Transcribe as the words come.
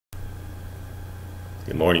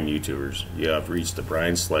Good morning, YouTubers. You have reached the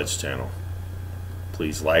Brian Sledge channel.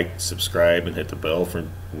 Please like, subscribe, and hit the bell for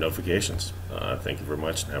notifications. Thank you very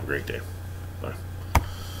much, and have a great day. Bye.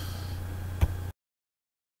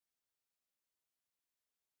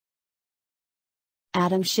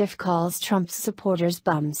 Adam Schiff calls Trump's supporters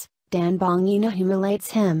bums. Dan Bongino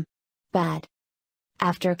humiliates him. Bad.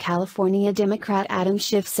 After California Democrat Adam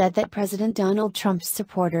Schiff said that President Donald Trump's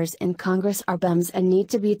supporters in Congress are bums and need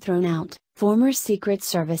to be thrown out, former Secret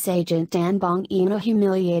Service agent Dan Bongino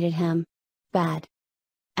humiliated him. Bad.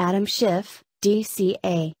 Adam Schiff,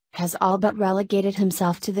 DCA, has all but relegated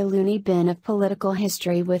himself to the loony bin of political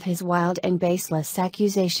history with his wild and baseless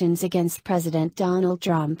accusations against President Donald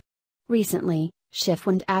Trump. Recently, Schiff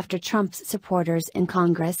went after Trump's supporters in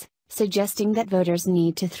Congress, suggesting that voters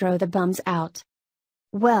need to throw the bums out.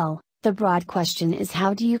 Well, the broad question is,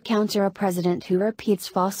 how do you counter a president who repeats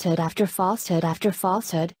falsehood after falsehood after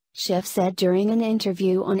falsehood, Schiff said during an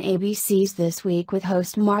interview on ABC's This Week with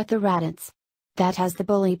host Martha Raddatz. That has the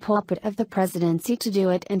bully pulpit of the presidency to do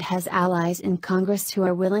it and has allies in Congress who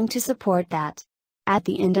are willing to support that. At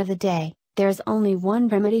the end of the day, there's only one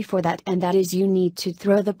remedy for that, and that is you need to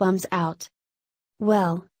throw the bums out.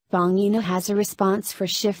 Well, Bongino has a response for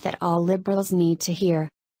Schiff that all liberals need to hear.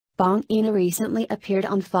 Bongino recently appeared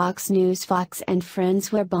on Fox News' Fox and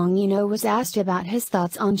Friends, where Bongino was asked about his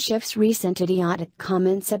thoughts on Schiff's recent idiotic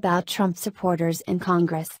comments about Trump supporters in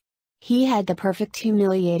Congress. He had the perfect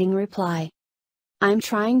humiliating reply. "I'm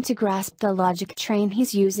trying to grasp the logic train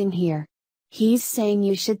he's using here. He's saying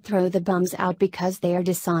you should throw the bums out because they are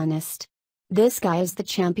dishonest. This guy is the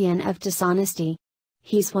champion of dishonesty.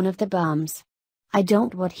 He's one of the bums. I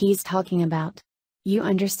don't know what he's talking about. You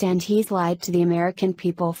understand he's lied to the American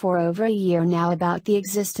people for over a year now about the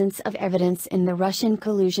existence of evidence in the Russian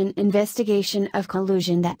collusion investigation of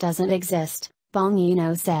collusion that doesn't exist,"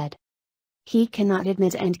 Bongino said. He cannot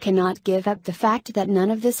admit and cannot give up the fact that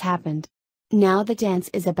none of this happened. Now the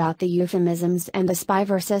dance is about the euphemisms and the spy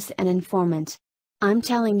versus an informant. I'm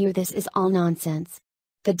telling you, this is all nonsense.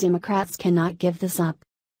 The Democrats cannot give this up.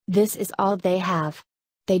 This is all they have.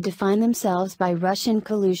 They define themselves by Russian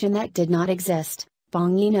collusion that did not exist,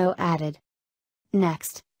 Bongino added.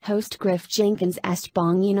 Next, host Griff Jenkins asked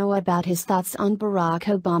Bongino about his thoughts on Barack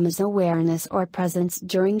Obama's awareness or presence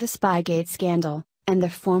during the Spygate scandal, and the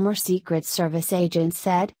former Secret Service agent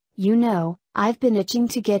said, "You know, I've been itching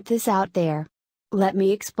to get this out there. Let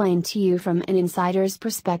me explain to you from an insider's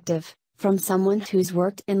perspective, from someone who's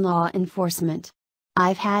worked in law enforcement.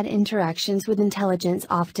 I've had interactions with intelligence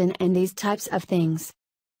often and these types of things."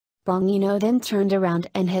 Bongino then turned around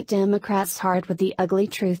and hit Democrats hard with the ugly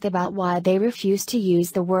truth about why they refuse to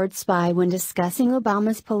use the word spy when discussing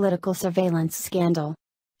Obama's political surveillance scandal.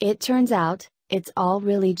 It turns out, it's all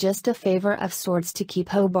really just a favor of sorts to keep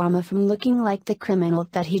Obama from looking like the criminal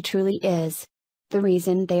that he truly is. The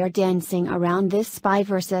reason they are dancing around this spy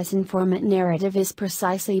versus informant narrative is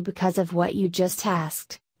precisely because of what you just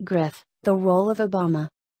asked, Griff, the role of Obama.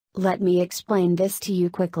 Let me explain this to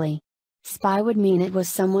you quickly. Spy would mean it was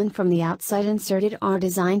someone from the outside inserted or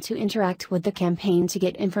designed to interact with the campaign to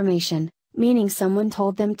get information, meaning someone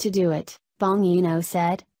told them to do it, Bongino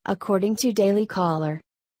said, according to Daily Caller.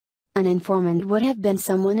 An informant would have been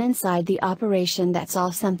someone inside the operation that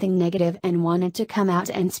saw something negative and wanted to come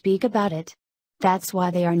out and speak about it. That's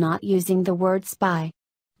why they are not using the word spy.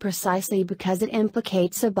 Precisely because it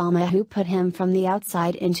implicates Obama, who put him from the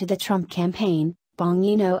outside into the Trump campaign,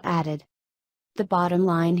 Bongino added. The bottom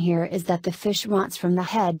line here is that the fish rots from the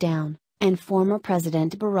head down, and former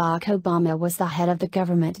President Barack Obama was the head of the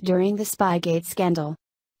government during the Spygate scandal.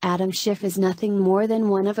 Adam Schiff is nothing more than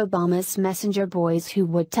one of Obama's messenger boys who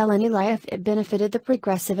would tell any lie if it benefited the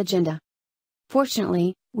progressive agenda.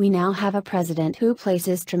 Fortunately, we now have a president who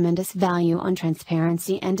places tremendous value on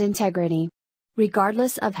transparency and integrity.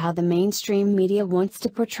 Regardless of how the mainstream media wants to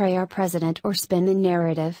portray our president or spin the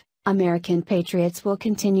narrative, American patriots will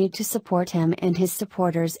continue to support him and his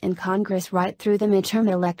supporters in Congress right through the midterm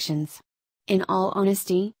elections. In all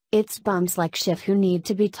honesty, it's bums like Schiff who need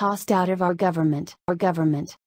to be tossed out of our government.